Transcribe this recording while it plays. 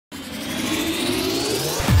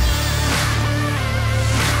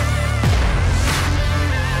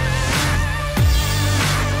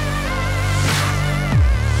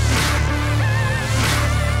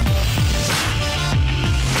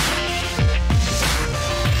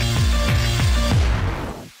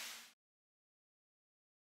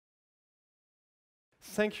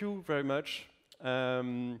thank you very much.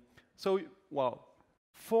 Well,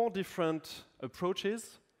 4 different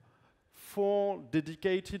approaches, 4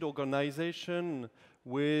 dedicated organizations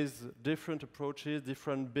with different approaches,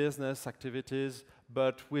 different business activities,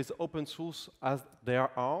 but with open source as their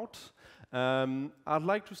heart. I'd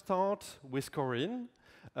like to start with Corinne.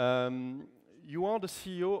 You are the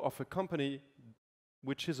CEO of a company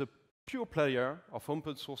which is a pure player of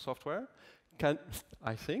open source software,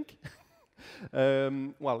 I think.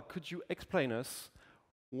 Well, could you explain us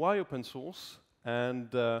why open source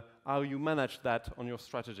and how you manage that on your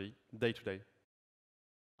strategy day to day?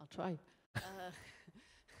 I'll try.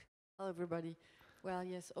 Hello, everybody. Well,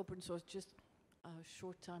 yes, open source, just a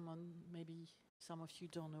short time on, maybe some of you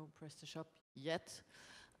don't know Prestashop yet.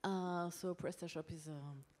 So Prestashop is a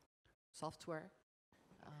software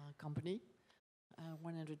company,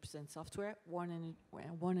 100% software, 100%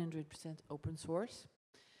 open source,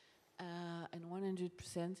 and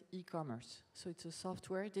 100% e-commerce. So it's a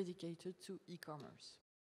software dedicated to e-commerce.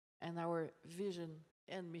 And our vision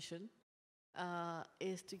and mission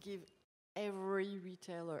is to give every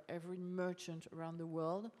retailer, every merchant around the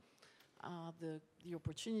world the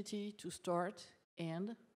opportunity to start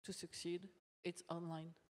and to succeed its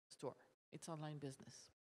online store, its online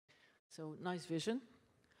business. So nice vision.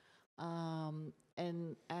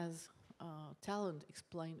 And as Talent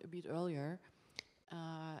explained a bit earlier,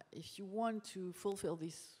 if you want to fulfill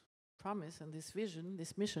this promise and this vision,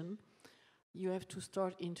 this mission, you have to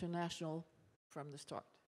start international from the start,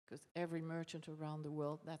 because every merchant around the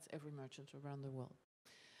world, that's every merchant around the world.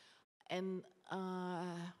 And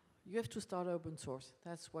you have to start open source.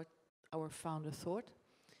 That's what our founder thought.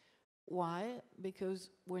 Why? Because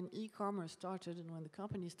when e-commerce started and when the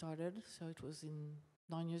company started, so it was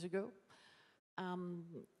 9 years ago,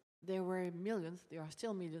 there were millions, there are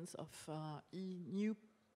still millions of new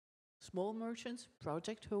small merchants,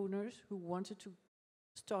 project owners who wanted to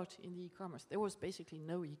start in the e-commerce. There was basically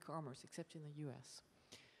no e-commerce except in the US.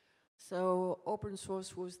 So open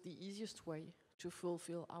source was the easiest way to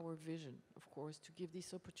fulfill our vision, of course, to give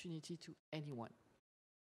this opportunity to anyone.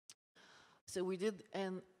 So we did,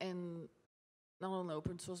 and not only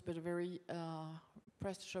open source, but a very,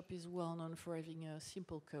 Prestashop is well known for having a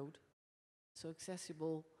simple code, so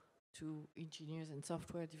accessible to engineers and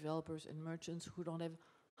software developers and merchants who don't have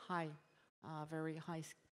very high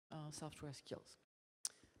software skills,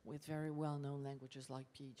 with very well-known languages like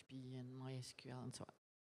PHP and MySQL and so on.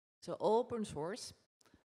 So open source,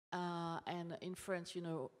 and in France, you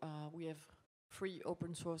know, we have free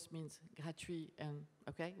open source means gratuit, and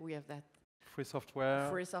okay, we have that. Free software.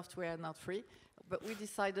 Free software, not free. But we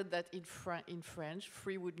decided that in French,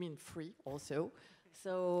 free would mean free also.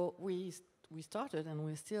 So we started, and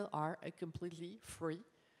we still are, a completely free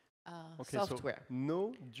software. So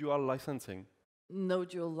no dual licensing. No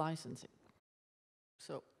dual licensing.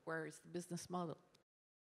 So where is the business model?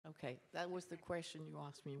 Okay, that was the question you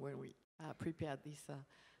asked me when we prepared this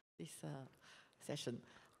session.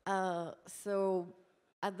 So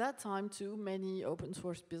at that time, too, many open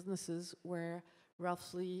source businesses were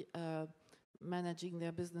roughly managing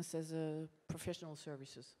their business as professional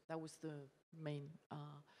services. That was the main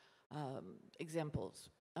examples.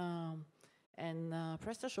 And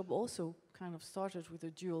Prestashop also kind of started with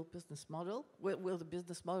a dual business model, with a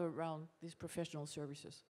business model around these professional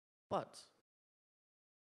services. But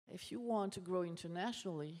if you want to grow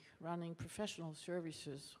internationally, running professional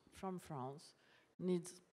services from France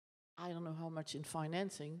needs, I don't know how much in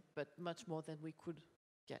financing, but much more than we could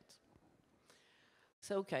get.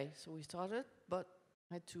 So okay, so we started, but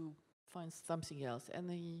had to find something else. And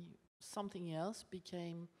the something else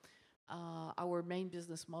became our main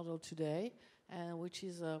business model today, which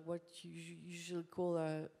is what you usually call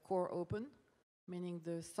a core open, meaning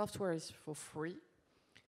the software is for free.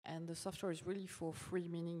 And the software is really for free,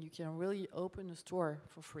 meaning you can really open a store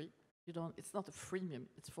for free. It's not a freemium,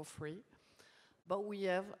 it's for free. But we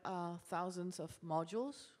have thousands of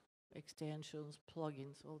modules, extensions,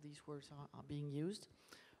 plugins, all these words are being used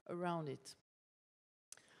around it.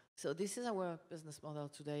 So this is our business model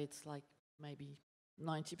today. It's like maybe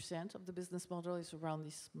 90% of the business model is around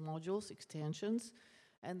these modules, extensions,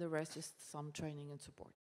 and the rest is some training and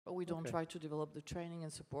support. But we don't try to develop the training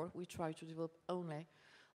and support. We try to develop only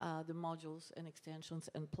the modules and extensions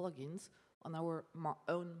and plugins on our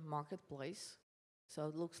own marketplace. So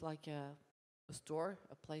it looks like a store,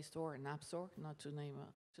 a Play Store, an App Store, not to name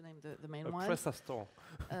the main one. A Prestashop store.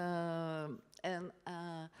 And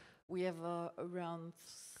we have around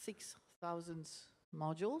 6,000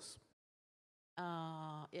 modules.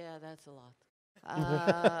 Yeah, that's a lot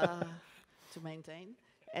to maintain.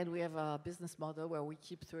 And we have a business model where we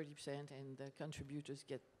keep 30% and the contributors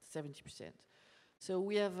get 70%. So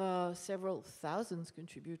we have several thousands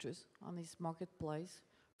contributors on this marketplace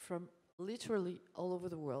from literally all over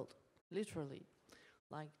the world, literally,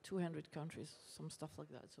 like 200 countries, some stuff like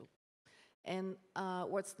that. So, and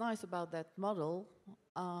what's nice about that model,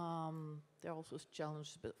 there are also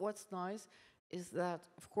challenges, but what's nice is that,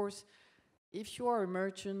 of course, if you are a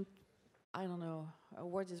merchant, I don't know, a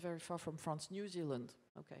word is very far from France, New Zealand,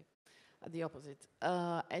 okay, the opposite,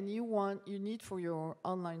 and you need for your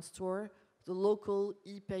online store the local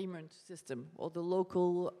e-payment system or the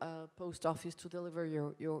local post office to deliver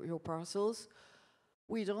your parcels.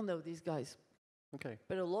 We don't know these guys. Okay.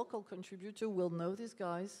 But a local contributor will know these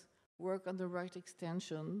guys, work on the right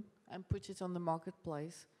extension, and put it on the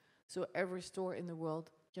marketplace. So every store in the world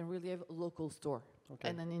can really have a local store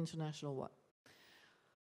and an international one.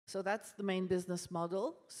 So that's the main business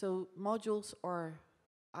model. So modules are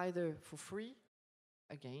either for free,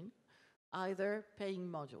 again, either paying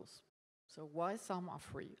modules. So why some are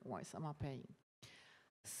free, why some are paying?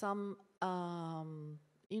 Some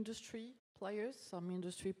industry players, some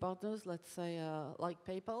industry partners, let's say like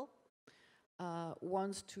PayPal,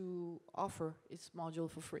 wants to offer its module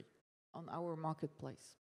for free on our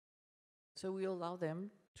marketplace. So we allow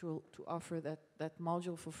them to offer that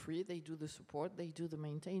module for free. They do the support, they do the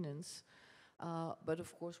maintenance, but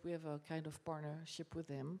of course we have a kind of partnership with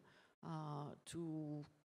them to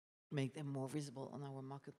make them more visible on our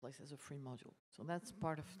marketplace as a free module. So that's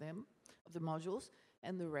part of them, of the modules,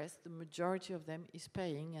 and the rest, the majority of them is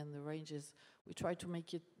paying, and the range is, we try to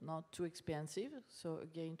make it not too expensive. So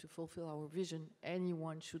again, to fulfill our vision,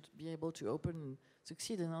 anyone should be able to open and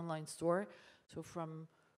succeed in an online store. So from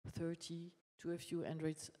 30 to a few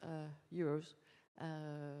hundreds euros,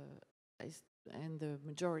 and the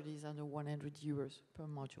majority is under 100 euros per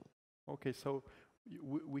module. Okay, so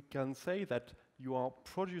we can say that you are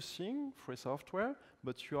producing free software,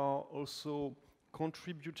 but you are also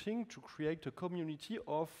contributing to create a community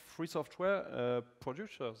of free software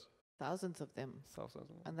producers. Thousands of them.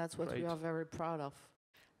 Thousands. And that's what Great. we are very proud of.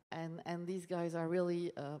 And these guys are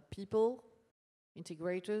really people,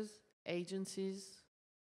 integrators, agencies,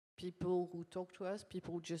 people who talk to us,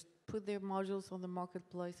 people who just put their modules on the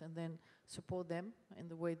marketplace and then support them in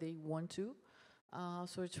the way they want to.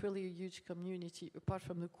 So it's really a huge community, apart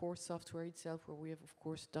from the core software itself, where we have, of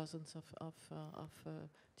course, dozens of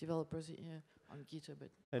developers on GitHub.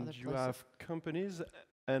 And you have companies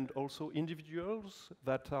and also individuals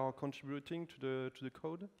that are contributing to the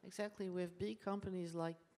code? Exactly. We have big companies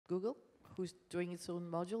like Google, who's doing its own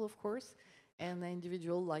module, of course, and an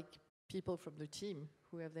individual like people from the team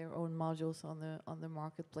who have their own modules on the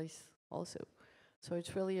marketplace also. So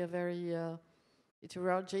it's really a very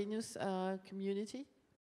heterogeneous community,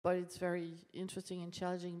 but it's very interesting and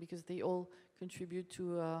challenging because they all contribute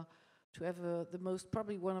to have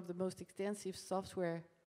probably one of the most extensive software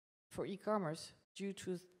for e-commerce, due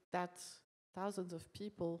to that thousands of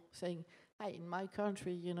people saying, "Hey, in my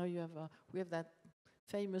country, you know, we have that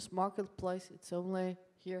famous marketplace. It's only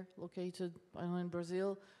here, located in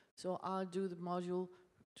Brazil. So I'll do the module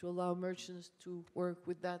to allow merchants to work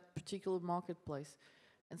with that particular marketplace."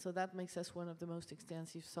 And so that makes us one of the most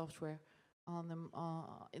extensive software on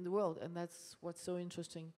in the world, and that's what's so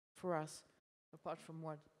interesting for us, apart from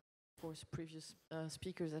what, of course, previous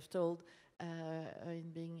speakers have told,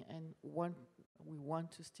 we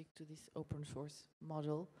want to stick to this open source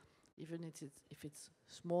model, even if it's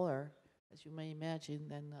smaller, as you may imagine,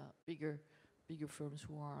 than bigger firms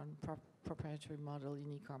who are on proprietary model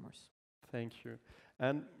in e-commerce. Thank you.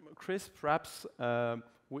 And Chris, perhaps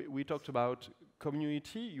we talked about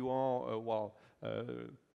community. You are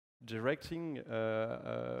directing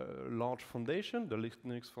a large foundation, the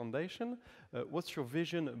Linux Foundation. What's your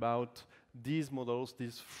vision about these models,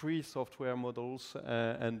 these free software models,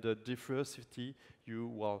 and the diversity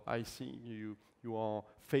I see you are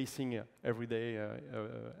facing every day,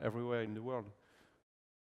 everywhere in the world?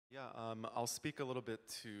 Yeah, I'll speak a little bit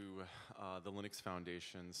to the Linux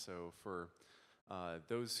Foundation. So for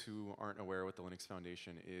those who aren't aware what the Linux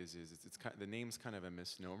Foundation is the name's kind of a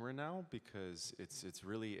misnomer now, because it's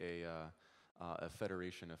really a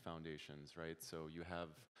federation of foundations, right? So you have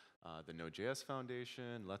the Node.js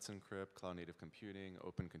Foundation, Let's Encrypt, Cloud Native Computing,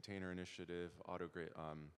 Open Container Initiative,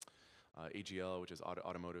 AGL, which is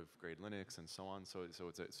Automotive Grade Linux, and so on. So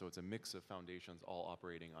it's a mix of foundations all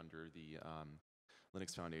operating under the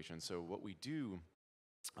Linux Foundation. So what we do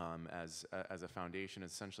as a foundation,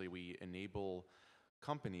 essentially we enable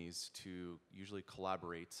companies to usually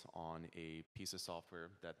collaborate on a piece of software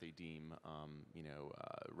that they deem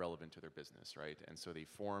relevant to their business, right? And so they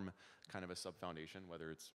form kind of a sub-foundation, whether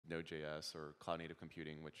it's Node.js or cloud native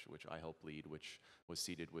computing, which I helped lead, which was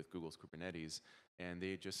seeded with Google's Kubernetes, and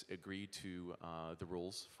they just agree to the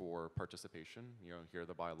rules for participation. Here are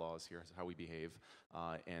the bylaws, here's how we behave,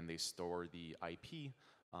 and they store the IP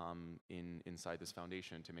inside this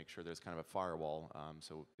foundation to make sure there's kind of a firewall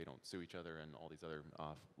so they don't sue each other and all these other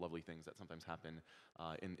lovely things that sometimes happen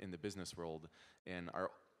in the business world. And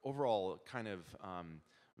our overall kind of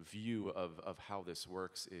view of how this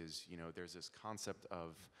works is, there's this concept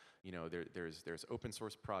of, there's open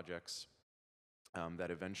source projects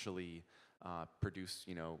that eventually produce,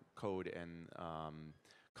 code, and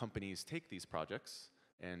companies take these projects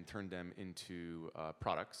and turn them into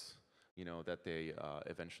products that they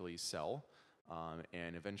eventually sell,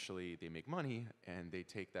 and eventually they make money, and they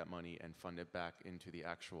take that money and fund it back into the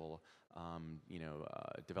actual,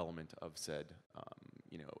 development of said,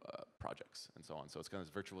 projects and so on. So it's kind of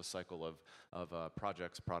this virtuous cycle of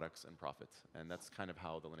projects, products, and profits, and that's kind of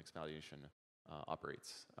how the Linux Foundation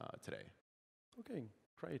operates today. Okay,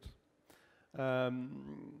 great.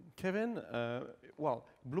 Kevin, well,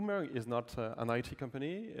 Bloomberg is not an IT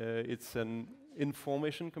company. It's an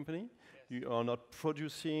information company. You are not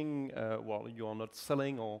producing, you are not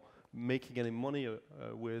selling or making any money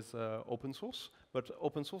with open source, but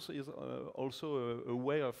open source is also a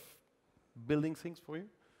way of building things for you?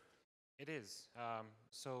 It is.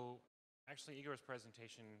 So actually, Igor's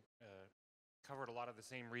presentation covered a lot of the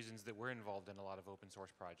same reasons that we're involved in a lot of open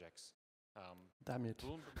source projects. Damn it.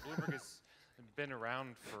 Bloomberg has been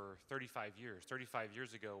around for 35 years. 35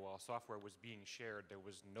 years ago, while software was being shared,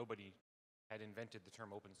 nobody had invented the term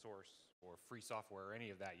open source or free software or any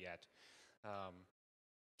of that yet.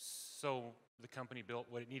 So the company built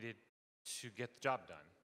what it needed to get the job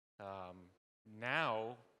done.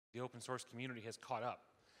 Now, the open source community has caught up.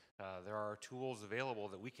 There are tools available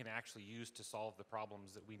that we can actually use to solve the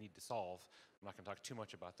problems that we need to solve. I'm not going to talk too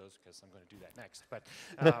much about those because I'm going to do that next.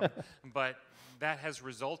 But that has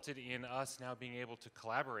resulted in us now being able to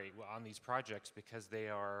collaborate on these projects because they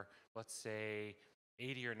are, let's say,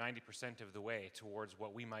 80 or 90% of the way towards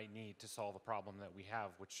what we might need to solve a problem that we have,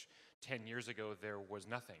 which 10 years ago there was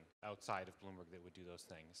nothing outside of Bloomberg that would do those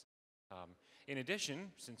things. In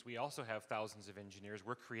addition, since we also have thousands of engineers,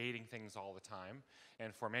 we're creating things all the time,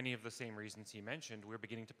 and for many of the same reasons he mentioned, we're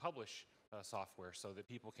beginning to publish software so that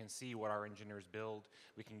people can see what our engineers build,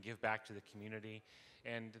 we can give back to the community,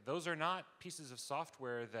 and those are not pieces of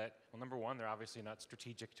software that, well, number one, they're obviously not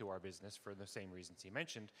strategic to our business for the same reasons he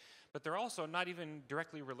mentioned, but they're also not even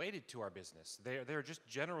directly related to our business. They're just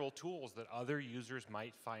general tools that other users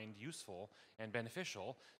might find useful and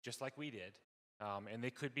beneficial, just like we did. And they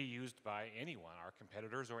could be used by anyone, our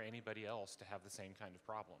competitors or anybody else, to have the same kind of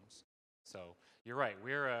problems. So you're right,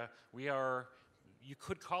 you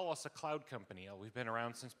could call us a cloud company. We've been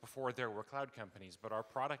around since before there were cloud companies, but our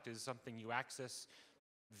product is something you access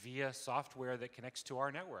via software that connects to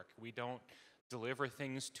our network. We don't deliver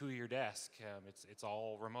things to your desk. It's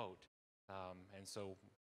all remote. And so,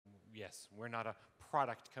 yes, we're not a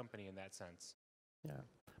product company in that sense. Yeah.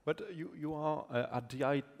 But you are at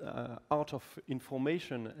the art of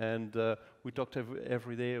information, and we talked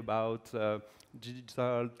every day about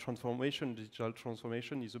digital transformation. Digital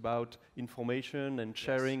transformation is about information and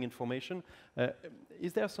sharing information.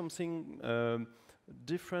 Is there something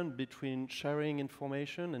different between sharing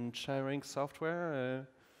information and sharing software?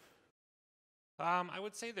 I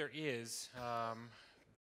would say there is.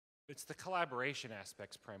 It's the collaboration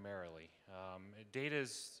aspects primarily.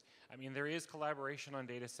 There is collaboration on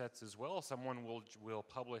data sets as well. Someone will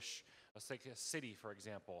publish, a city, for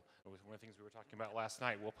example, one of the things we were talking about last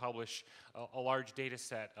night, will publish a large data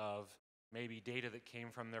set of maybe data that came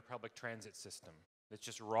from their public transit system. It's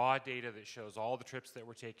just raw data that shows all the trips that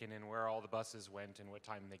were taken and where all the buses went and what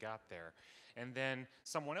time they got there. And then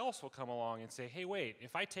someone else will come along and say, hey, wait,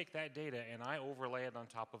 if I take that data and I overlay it on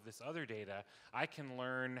top of this other data, I can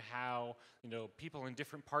learn how people in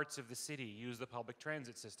different parts of the city use the public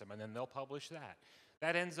transit system, and then they'll publish that.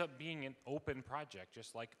 That ends up being an open project,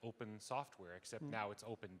 just like open software, except now it's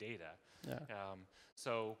open data. Yeah.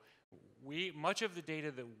 So much of the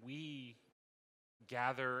data that we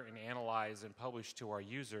gather and analyze and publish to our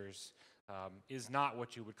users is not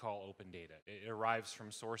what you would call open data. It arrives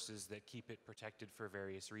from sources that keep it protected for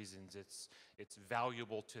various reasons. It's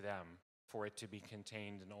valuable to them for it to be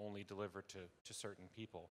contained and only delivered to certain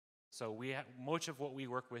people. So much of what we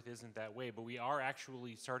work with isn't that way, but we are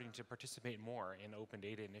actually starting to participate more in open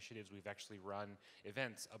data initiatives. We've actually run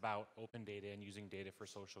events about open data and using data for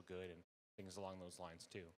social good and things along those lines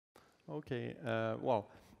too. Okay, well,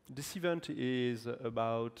 this event is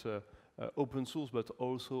about open source, but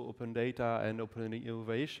also open data and open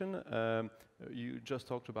innovation. You just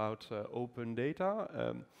talked about open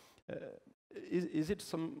data. Is it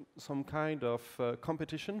some kind of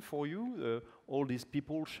competition for you? All these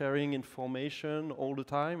people sharing information all the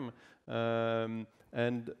time,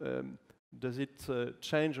 does it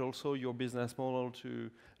change also your business model? Do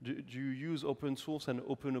you use open source and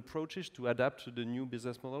open approaches to adapt to the new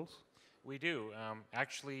business models? We do.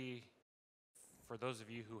 Actually, for those of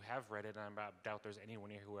you who have read it, and I doubt there's anyone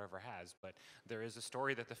here who ever has, but there is a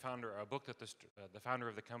story that a book that the founder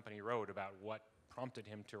of the company wrote about what prompted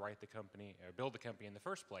him to write the company, or build the company in the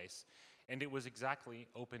first place, and it was exactly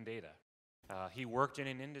open data. He worked in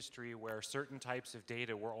an industry where certain types of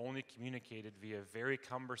data were only communicated via very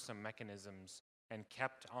cumbersome mechanisms and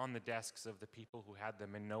kept on the desks of the people who had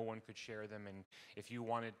them, and no one could share them. And if you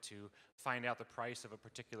wanted to find out the price of a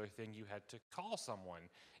particular thing, you had to call someone.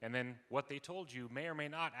 And then what they told you may or may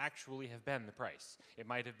not actually have been the price. It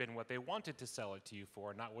might have been what they wanted to sell it to you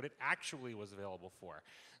for, not what it actually was available for.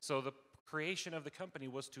 So the creation of the company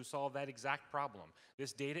was to solve that exact problem.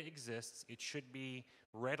 This data exists. It should be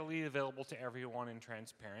readily available to everyone and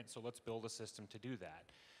transparent, so let's build a system to do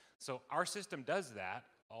that. So our system does that,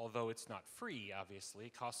 although it's not free, obviously.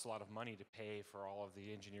 It costs a lot of money to pay for all of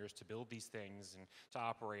the engineers to build these things and to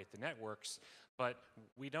operate the networks, but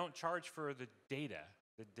we don't charge for the data.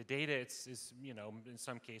 The data is, you know, in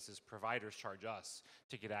some cases, providers charge us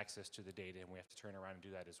to get access to the data, and we have to turn around and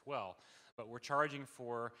do that as well. But we're charging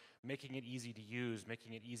for making it easy to use,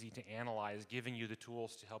 making it easy to analyze, giving you the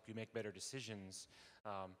tools to help you make better decisions.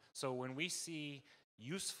 So when we see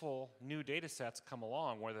useful new data sets come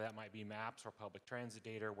along, whether that might be maps or public transit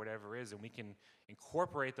data or whatever it is, and we can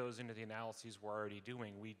incorporate those into the analyses we're already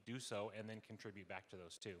doing, we do so and then contribute back to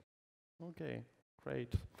those too. Okay,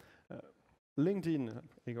 great. LinkedIn,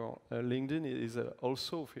 Igor. LinkedIn is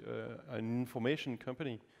also an information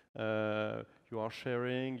company. You are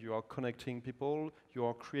sharing, you are connecting people, you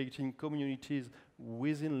are creating communities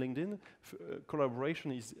within LinkedIn.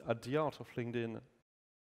 Collaboration is at the heart of LinkedIn.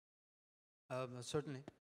 Certainly.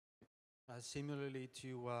 Similarly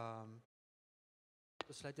to a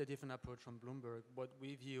slightly different approach from Bloomberg, what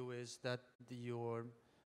we view is that your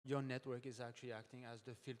network is actually acting as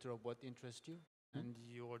the filter of what interests you, and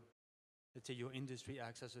let's say your industry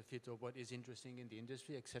acts as a filter of what is interesting in the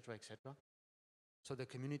industry, et cetera, et cetera. So the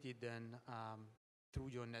community then, through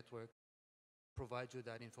your network, provides you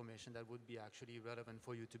that information that would be actually relevant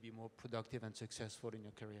for you to be more productive and successful in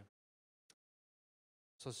your career.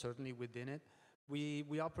 So certainly within it,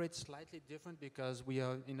 we operate slightly different because we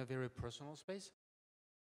are in a very personal space,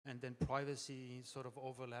 and then privacy sort of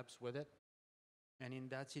overlaps with it. And in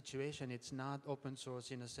that situation, it's not open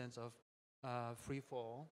source in a sense of free for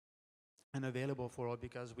all and available for all,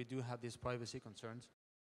 because we do have these privacy concerns.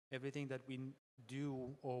 Everything that we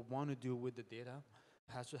do or want to do with the data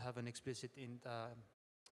has to have an explicit,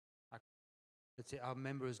 let's say our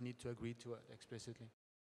members need to agree to it explicitly.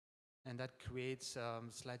 And that creates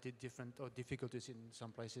slightly different or difficulties in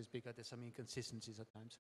some places because there's some inconsistencies at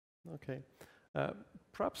times. Okay.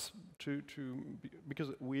 Perhaps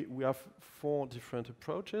because we have 4 different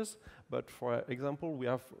approaches, but for example, we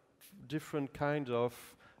have different kinds of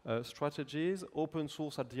strategies, open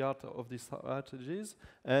source at the heart of these strategies,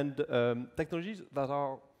 and technologies that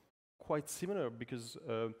are quite similar because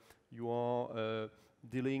you are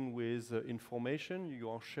dealing with information, you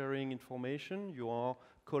are sharing information, you are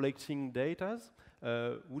collecting data.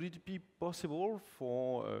 Would it be possible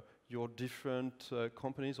for your different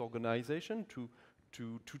companies, organizations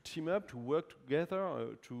to team up, to work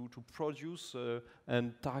together, to produce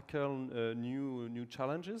and tackle new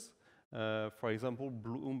challenges? For example,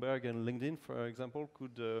 Bloomberg and LinkedIn, for example,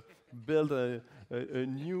 could build a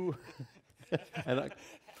new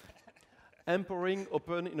empowering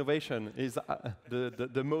open innovation is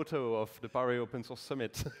the motto of the Paris Open Source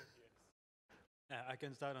Summit. I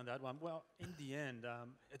can start on that one. Well, in the end,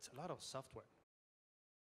 it's a lot of software.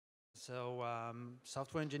 So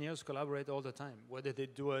software engineers collaborate all the time, whether they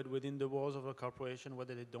do it within the walls of a corporation,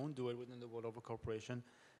 whether they don't do it within the wall of a corporation,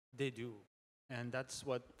 they do. And that's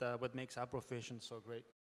what makes our profession so great.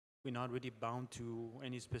 We're not really bound to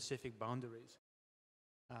any specific boundaries.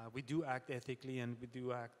 We do act ethically and we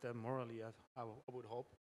do act morally, I would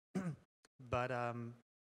hope. But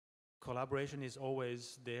collaboration is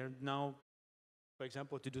always there. Now, for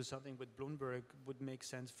example, to do something with Bloomberg would make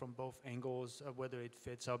sense from both angles, whether it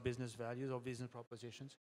fits our business values or business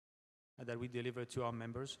propositions that we deliver to our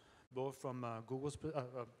members, both from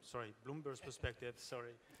Bloomberg's perspective,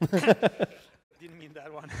 didn't mean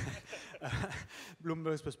that one.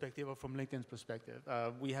 Bloomberg's perspective or from LinkedIn's perspective.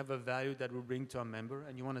 We have a value that we bring to our member,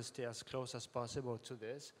 and you want to stay as close as possible to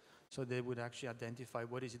this, so they would actually identify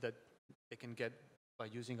what is it that they can get by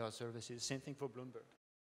using our services. Same thing for Bloomberg.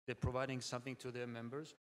 They're providing something to their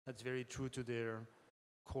members that's very true to their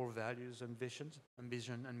core values and vision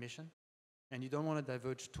and mission. And you don't want to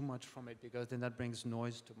diverge too much from it, because then that brings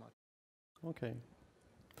noise too much. Okay.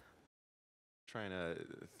 Trying to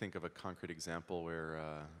think of a concrete example where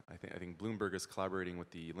I think Bloomberg is collaborating with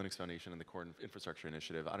the Linux Foundation and the Core Infrastructure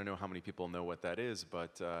Initiative. I don't know how many people know what that is,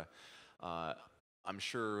 but I'm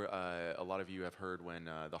sure a lot of you have heard when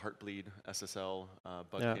the Heartbleed SSL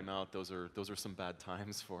bug came out. Those are some bad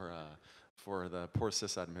times for the poor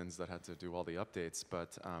sysadmins that had to do all the updates.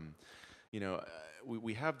 But you know,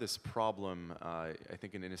 we have this problem, I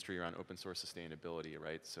think, in industry around open source sustainability,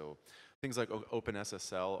 right? So things like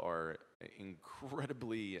OpenSSL are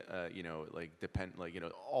incredibly, you know,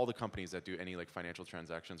 all the companies that do any like financial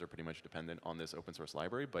transactions are pretty much dependent on this open source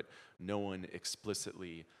library, but no one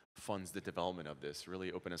explicitly funds the development of this.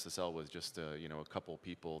 Really, OpenSSL was just, you know, a couple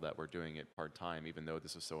people that were doing it part-time, even though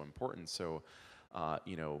this was so important. So,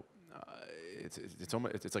 you know,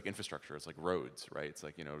 it's like infrastructure. It's like roads, right? It's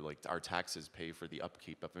like, you know, like our taxes pay for the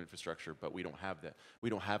upkeep of infrastructure, but we don't have that.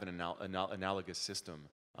 We don't have an analogous system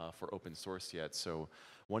for open source yet. So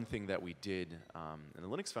one thing that we did in the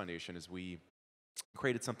Linux Foundation is we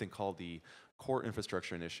created something called the Core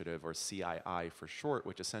Infrastructure Initiative, or CII for short,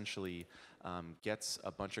 which essentially gets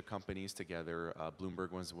a bunch of companies together.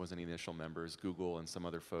 Bloomberg was one of the initial members, Google and some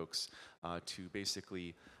other folks, to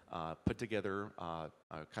basically put together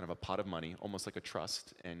kind of a pot of money, almost like a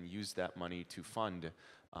trust, and use that money to fund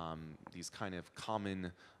these kind of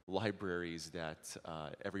common libraries that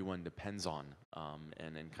everyone depends on,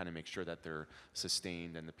 and kind of make sure that they're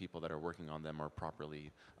sustained and the people that are working on them are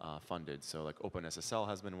properly funded. So like OpenSSL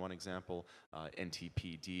has been one example,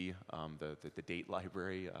 NTPD, the date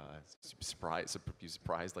library,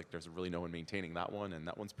 surprised like there's really no one maintaining that one, and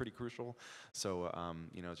that one's pretty crucial. So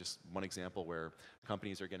you know, just one example where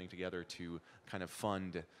companies are getting together to kind of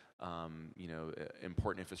fund you know,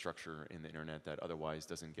 important infrastructure in the internet that otherwise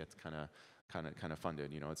doesn't get kind of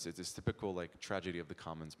funded. You know, it's this typical like tragedy of the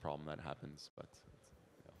commons problem that happens. But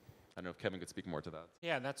yeah. I don't know if Kevin could speak more to that.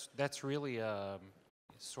 Yeah, that's really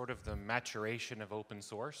sort of the maturation of open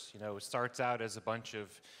source. You know, it starts out as a bunch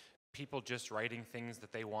of people just writing things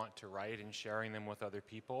that they want to write and sharing them with other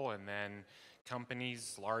people, and then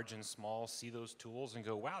companies, large and small, see those tools and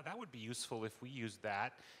go, wow, that would be useful if we used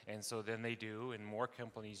that. And so then they do, and more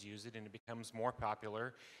companies use it, and it becomes more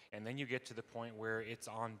popular. And then you get to the point where it's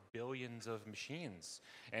on billions of machines,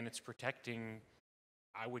 and it's protecting,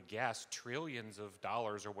 I would guess, trillions of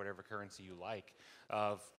dollars, or whatever currency you like,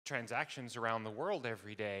 of transactions around the world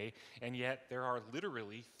every day. And yet there are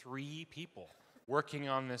literally 3 people working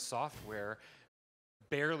on this software,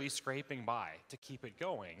 barely scraping by to keep it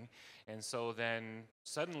going. And so then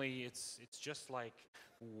suddenly it's just like,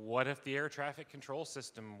 what if the air traffic control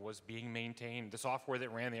system was being maintained, the software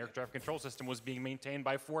that ran the air traffic control system was being maintained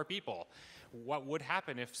by 4 people? What would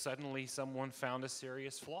happen if suddenly someone found a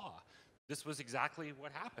serious flaw? This was exactly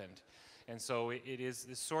what happened. And so it is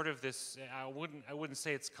this sort of this, I wouldn't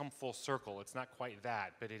say it's come full circle, it's not quite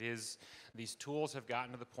that, but it is, these tools have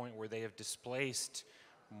gotten to the point where they have displaced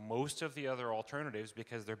most of the other alternatives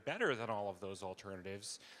because they're better than all of those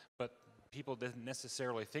alternatives, but people didn't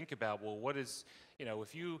necessarily think about, well, what is, you know,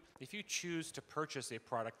 if you choose to purchase a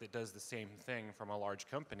product that does the same thing from a large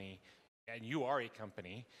company, and you are a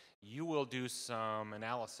company, you will do some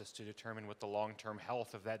analysis to determine what the long-term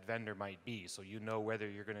health of that vendor might be, so you know whether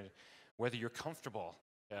you're comfortable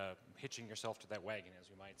hitching yourself to that wagon, as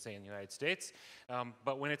we might say in the United States.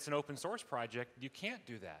 But when it's an open source project, you can't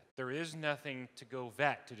do that. There is nothing to go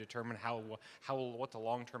vet to determine what the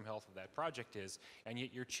long-term health of that project is, and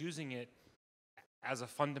yet you're choosing it as a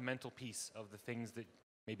fundamental piece of the things that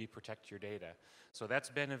maybe protect your data. So that's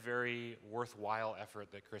been a very worthwhile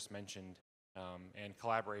effort that Chris mentioned, and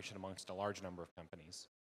collaboration amongst a large number of companies.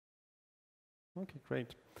 Okay,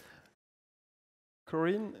 great.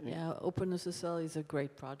 Corinne? Yeah, OpenSSL is a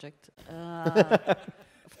great project.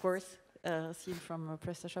 Of course, seen from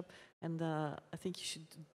Prestashop, and I think you should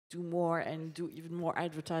do more and do even more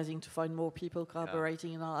advertising to find more people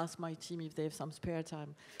collaborating. And I'll ask my team if they have some spare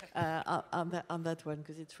time on that one,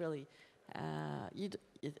 because it's really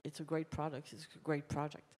it's a great product. It's a great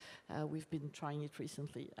project. We've been trying it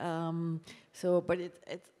recently. But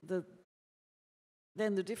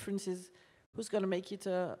then the difference is, who's going to make it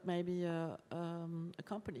maybe a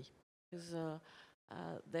company? Because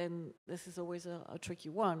then this is always a tricky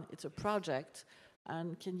one. It's a project,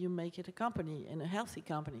 and can you make it a company, and a healthy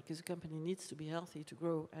company, because a company needs to be healthy to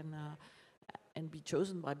grow and be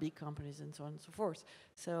chosen by big companies and so on and so forth.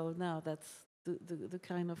 So now that's the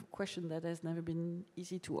kind of question that has never been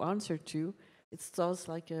easy to answer to. It starts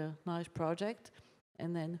like a nice project,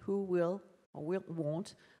 and then who will or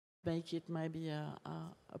won't make it maybe a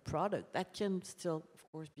product that can still,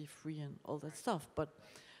 of course, be free and all that stuff.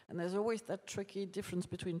 And there's always that tricky difference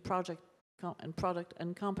between product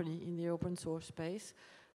and company in the open source space,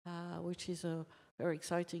 which is a very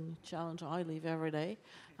exciting challenge I live every day.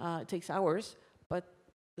 It takes hours, but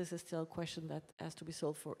this is still a question that has to be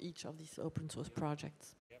solved for each of these open source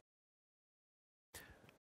projects.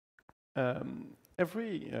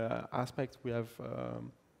 Every aspect we have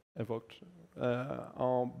evoked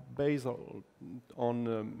are based on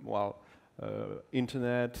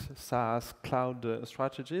internet, SaaS, cloud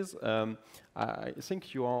strategies. I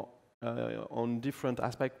think you are on different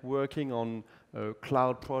aspects working on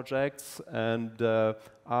cloud projects and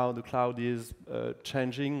how the cloud is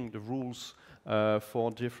changing the rules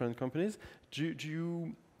for different companies. Do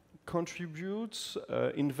you contribute,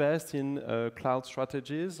 invest in cloud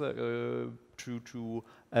strategies to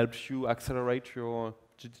help you accelerate your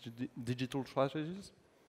digital strategies?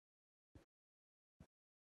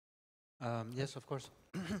 Yes, of course.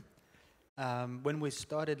 When we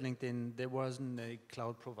started LinkedIn, there wasn't a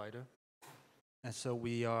cloud provider. And so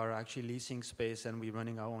we are actually leasing space and we're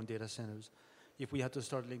running our own data centers. If we had to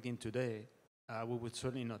start LinkedIn today, we would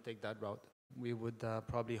certainly not take that route. We would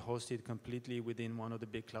probably host it completely within one of the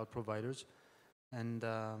big cloud providers and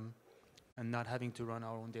not having to run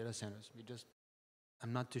our own data centers.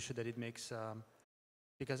 I'm not too sure that it makes,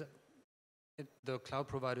 because the cloud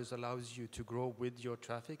providers allows you to grow with your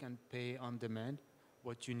traffic and pay on demand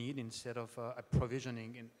what you need instead of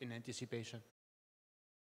provisioning in anticipation.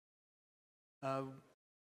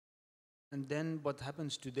 And then what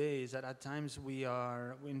happens today is that at times we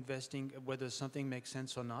are investing, whether something makes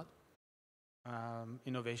sense or not,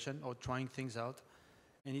 innovation or trying things out.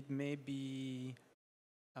 And it may be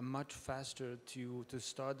much faster to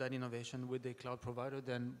start that innovation with a cloud provider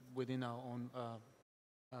than within our own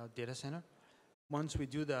data center. Once we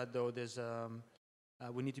do that, though,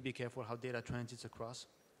 we need to be careful how data transits across.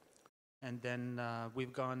 And then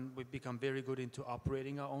we've become very good into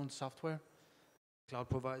operating our own software. Cloud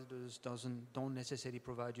providers don't necessarily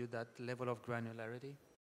provide you that level of granularity.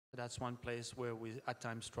 That's one place where we at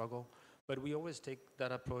times struggle. But we always take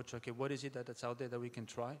that approach, okay, what is it that's out there that we can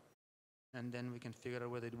try? And then we can figure out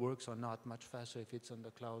whether it works or not much faster if it's on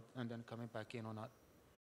the cloud and then coming back in or not.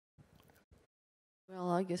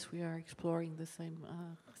 Well, I guess we are exploring the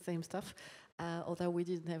same stuff, although we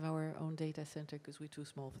didn't have our own data center because we're too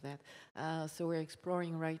small for that. So we're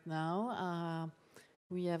exploring right now.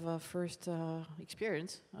 We have a first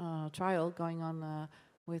experience, trial going on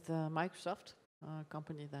with Microsoft, a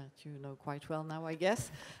company that you know quite well now, I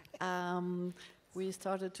guess. We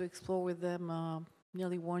started to explore with them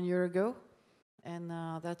nearly 1 year ago. And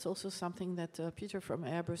that's also something that Peter from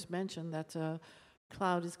Airbus mentioned, that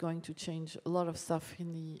cloud is going to change a lot of stuff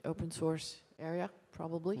in the open source area,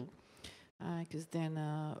 probably. Because then,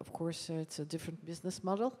 of course, it's a different business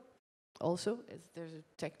model. Also, there's a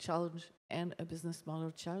tech challenge and a business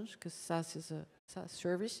model challenge, because SaaS is a SaaS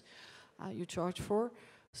service you charge for.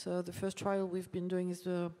 So the first trial we've been doing is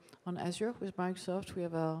on Azure with Microsoft. We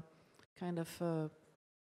have a kind of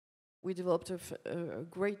we developed a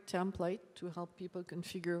great template to help people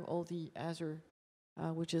configure all the Azure,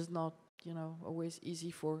 which is not, always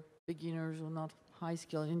easy for beginners or not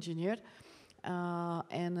high-skilled engineers.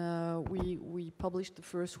 And we published the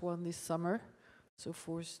first one this summer. So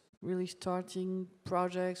for really starting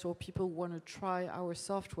projects or people want to try our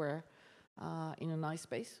software in a nice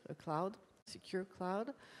space, a cloud, secure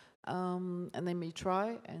cloud, and they may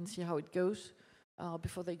try and see how it goes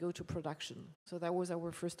before they go to production. So that was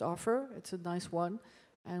our first offer. It's a nice one.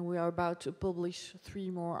 And we are about to publish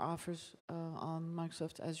 3 more offers on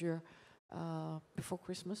Microsoft Azure before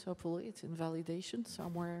Christmas, hopefully. It's in validation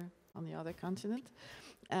somewhere on the other continent.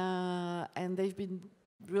 And they've been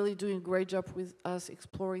really doing a great job with us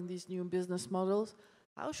exploring these new business models.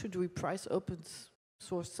 How should we price open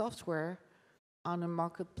source software on a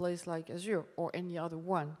marketplace like Azure or any other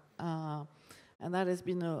one? And that has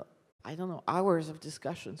been hours of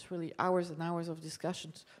discussions, really hours and hours of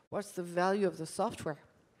discussions. What's the value of the software?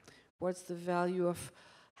 What's the value of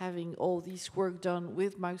having all this work done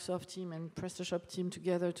with Microsoft team and Prestashop team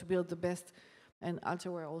together to build the best, and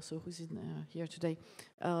Altaware also, who's in here today,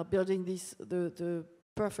 building the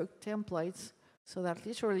perfect templates so that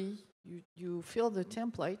literally you fill the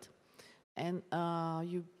template and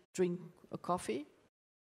you drink a coffee,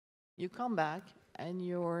 you come back and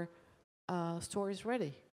your store is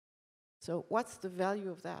ready. So what's the value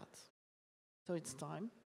of that? So it's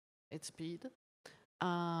time, it's speed,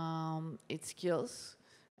 it's skills,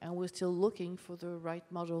 and we're still looking for the right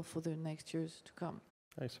model for the next years to come.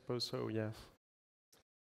 I suppose so, yes.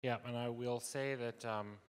 Yeah, and I will say that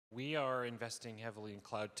we are investing heavily in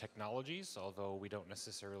cloud technologies, although we don't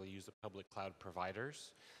necessarily use the public cloud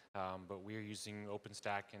providers. But we are using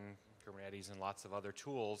OpenStack and Kubernetes and lots of other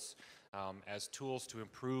tools as tools to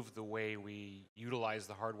improve the way we utilize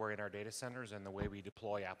the hardware in our data centers and the way we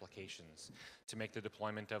deploy applications to make the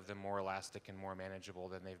deployment of them more elastic and more manageable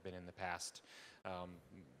than they've been in the past.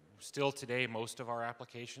 Still today, most of our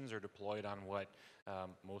applications are deployed on what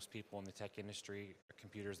most people in the tech industry are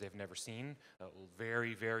computers they've never seen.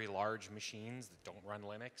 Very, very large machines that don't run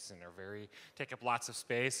Linux and take up lots of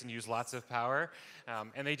space and use lots of power.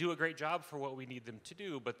 And they do a great job for what we need them to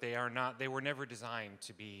do, but they were never designed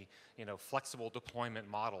to be, flexible deployment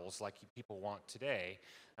models like people want today.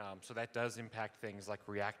 So that does impact things like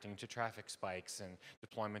reacting to traffic spikes and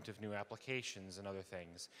deployment of new applications and other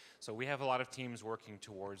things. So we have a lot of teams working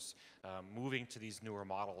towards moving to these newer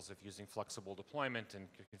models of using flexible deployment and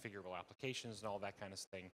configurable applications and all that kind of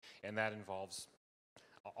thing. And that involves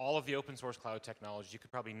all of the open source cloud technologies. You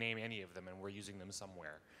could probably name any of them, and we're using them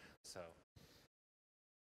somewhere. So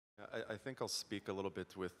I think I'll speak a little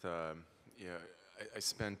bit with, I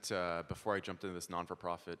spent, before I jumped into this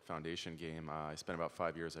non-for-profit foundation game, I spent about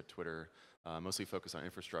 5 years at Twitter, mostly focused on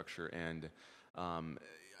infrastructure. And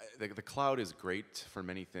the cloud is great for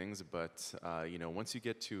many things, but once you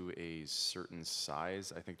get to a certain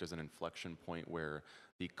size, I think there's an inflection point where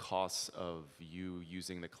the costs of you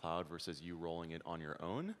using the cloud versus you rolling it on your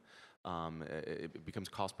own, it becomes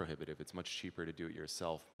cost prohibitive. It's much cheaper to do it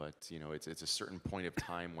yourself, but it's a certain point of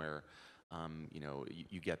time where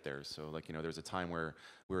you get there. So there's a time where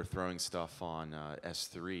we were throwing stuff on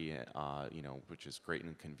S3, which is great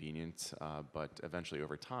and convenient, but eventually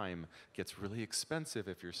over time gets really expensive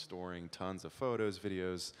if you're storing tons of photos,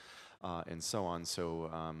 videos, and so on. So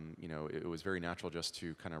it was very natural just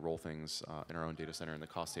to kind of roll things in our own data center, and the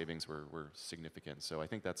cost savings were significant. So I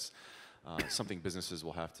think that's something businesses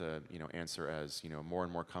will have to answer as more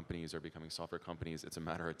and more companies are becoming software companies. It's a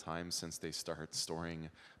matter of time since they start storing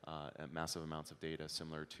massive amounts of data,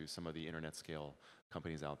 similar to some of the internet scale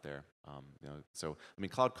companies out there. So I mean,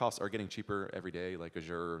 cloud costs are getting cheaper every day. Like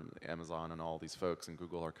Azure, Amazon, and all these folks, and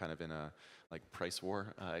Google are kind of in a price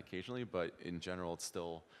war occasionally. But in general, it's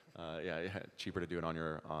still cheaper to do it on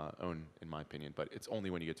your own, in my opinion. But it's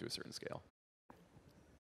only when you get to a certain scale.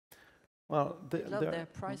 Well, I'd love their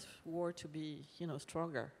price war to be,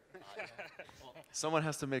 stronger. Someone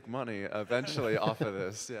has to make money eventually off of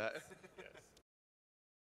this. Yeah.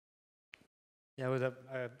 Yeah,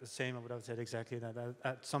 the same. I would have said exactly that.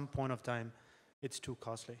 At some point of time, it's too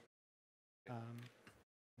costly.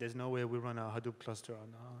 There's no way we run a Hadoop cluster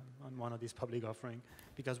on one of these public offering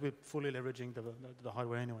because we're fully leveraging the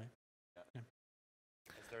hardware anyway. Yeah.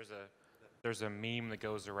 There's a meme that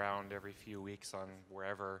goes around every few weeks on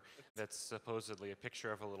wherever that's supposedly a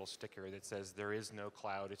picture of a little sticker that says there is no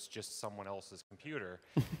cloud, it's just someone else's computer.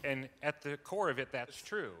 And at the core of it, that's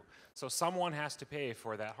true. So someone has to pay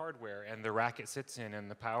for that hardware and the rack it sits in and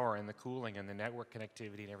the power and the cooling and the network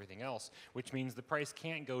connectivity and everything else, which means the price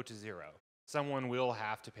can't go to zero. Someone will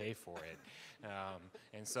have to pay for it.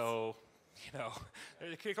 And so,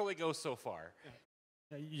 it can only go so far.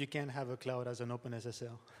 You can't have a cloud as an open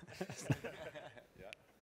SSL.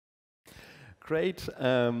 Great.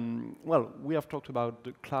 Well, we have talked about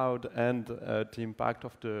the cloud and the impact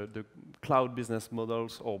of the cloud business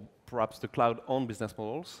models, or perhaps the cloud-owned business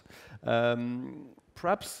models.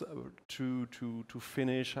 Perhaps to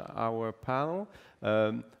finish our panel,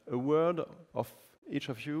 a word of each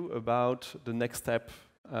of you about the next step.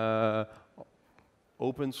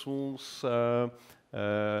 Open source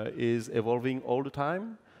is evolving all the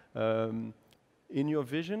time. In your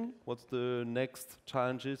vision, what's the next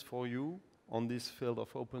challenges for you on this field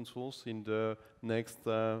of open source in the next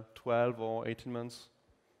 12 or 18 months?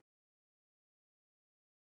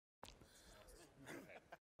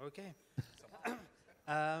 Okay.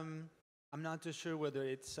 I'm not too sure whether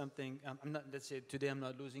it's something, let's say today I'm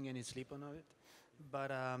not losing any sleep on it,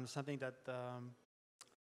 but something that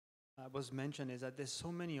was mentioned is that there's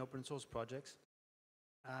so many open source projects.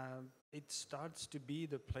 It starts to be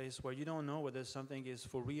the place where you don't know whether something is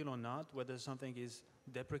for real or not, whether something is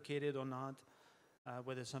deprecated or not,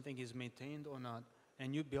 whether something is maintained or not,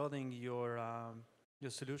 and you're building your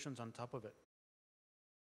solutions on top of it.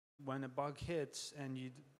 When a bug hits and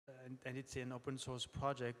it's an open source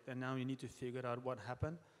project, and now you need to figure out what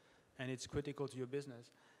happened, and it's critical to your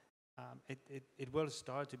business, it will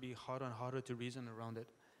start to be harder and harder to reason around it.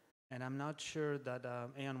 And I'm not sure that,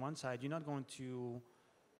 on one side, you're not going to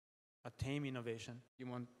tame innovation. You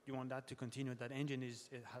want that to continue. That engine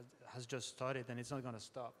has just started, and it's not going to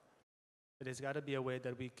stop. But there's got to be a way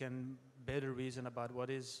that we can better reason about what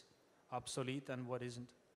is obsolete and what isn't,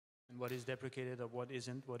 and what is deprecated or what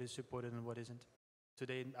isn't, what is supported and what isn't.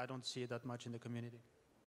 Today, I don't see it that much in the community.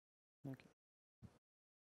 Okay.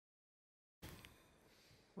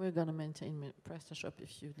 We're going to maintain Prestashop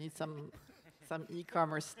if you need some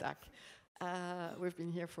e-commerce stack. We've been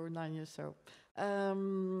here for 9 years, so.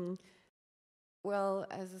 Well,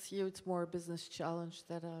 as a CEO, it's more a business challenge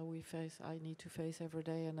that I need to face every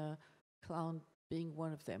day, and cloud being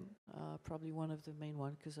one of them, probably one of the main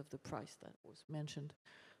ones because of the price that was mentioned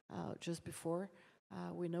just before.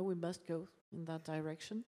 We know we must go in that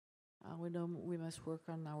direction. We know we must work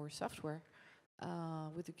on our software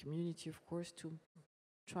with the community, of course, to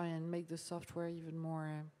try and make the software even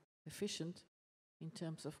more efficient in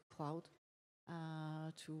terms of cloud,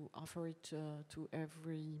 to offer it to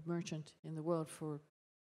every merchant in the world for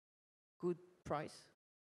good price.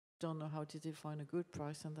 Don't know how to define a good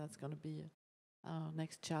price, and that's going to be our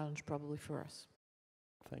next challenge probably for us.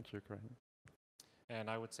 Thank you, Corinne. And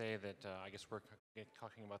I would say that I guess we're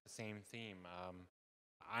talking about the same theme.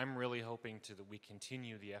 I'm really hoping that we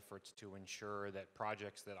continue the efforts to ensure that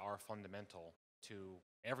projects that are fundamental to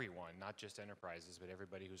everyone, not just enterprises, but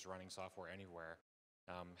everybody who's running software anywhere,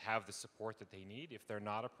 have the support that they need. If they're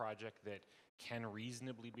not a project that can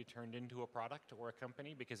reasonably be turned into a product or a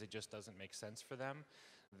company because it just doesn't make sense for them,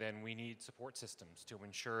 then we need support systems to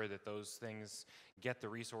ensure that those things get the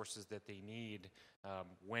resources that they need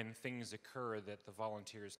when things occur that the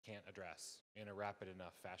volunteers can't address in a rapid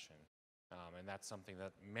enough fashion. And that's something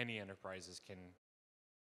that many enterprises can,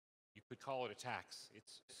 you could call it a tax.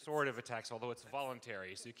 It's sort of a tax, although it's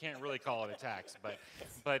voluntary, so you can't really call it a tax.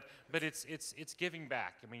 But it's giving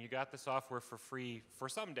back. I mean, you got the software for free, for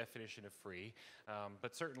some definition of free,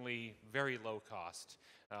 but certainly very low cost.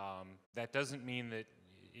 That doesn't mean that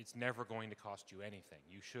it's never going to cost you anything.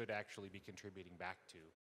 You should actually be contributing back to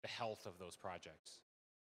the health of those projects.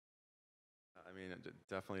 I mean,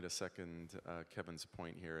 definitely to second Kevin's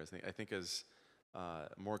point here, I think as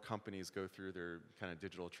more companies go through their kind of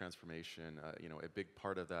digital transformation, a big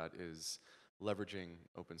part of that is leveraging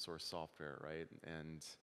open source software, right? And,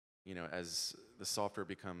 as the software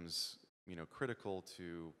becomes, critical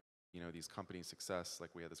to, these companies' success,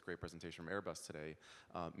 like we had this great presentation from Airbus today,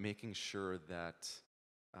 making sure that,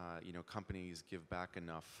 companies give back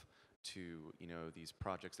enough to these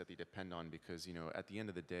projects that they depend on, because at the end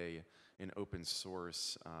of the day in open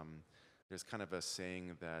source there's kind of a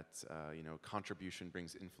saying that contribution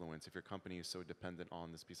brings influence. If your company is so dependent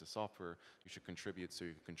on this piece of software, you should contribute so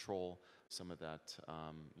you can control some of that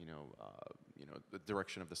the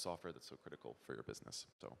direction of the software that's so critical for your business.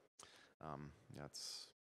 So yeah, it's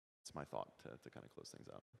my thought to kind of close things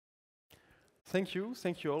out. Thank you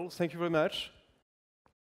all, thank you very much.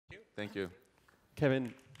 Thank you.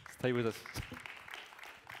 Kevin, stay with us.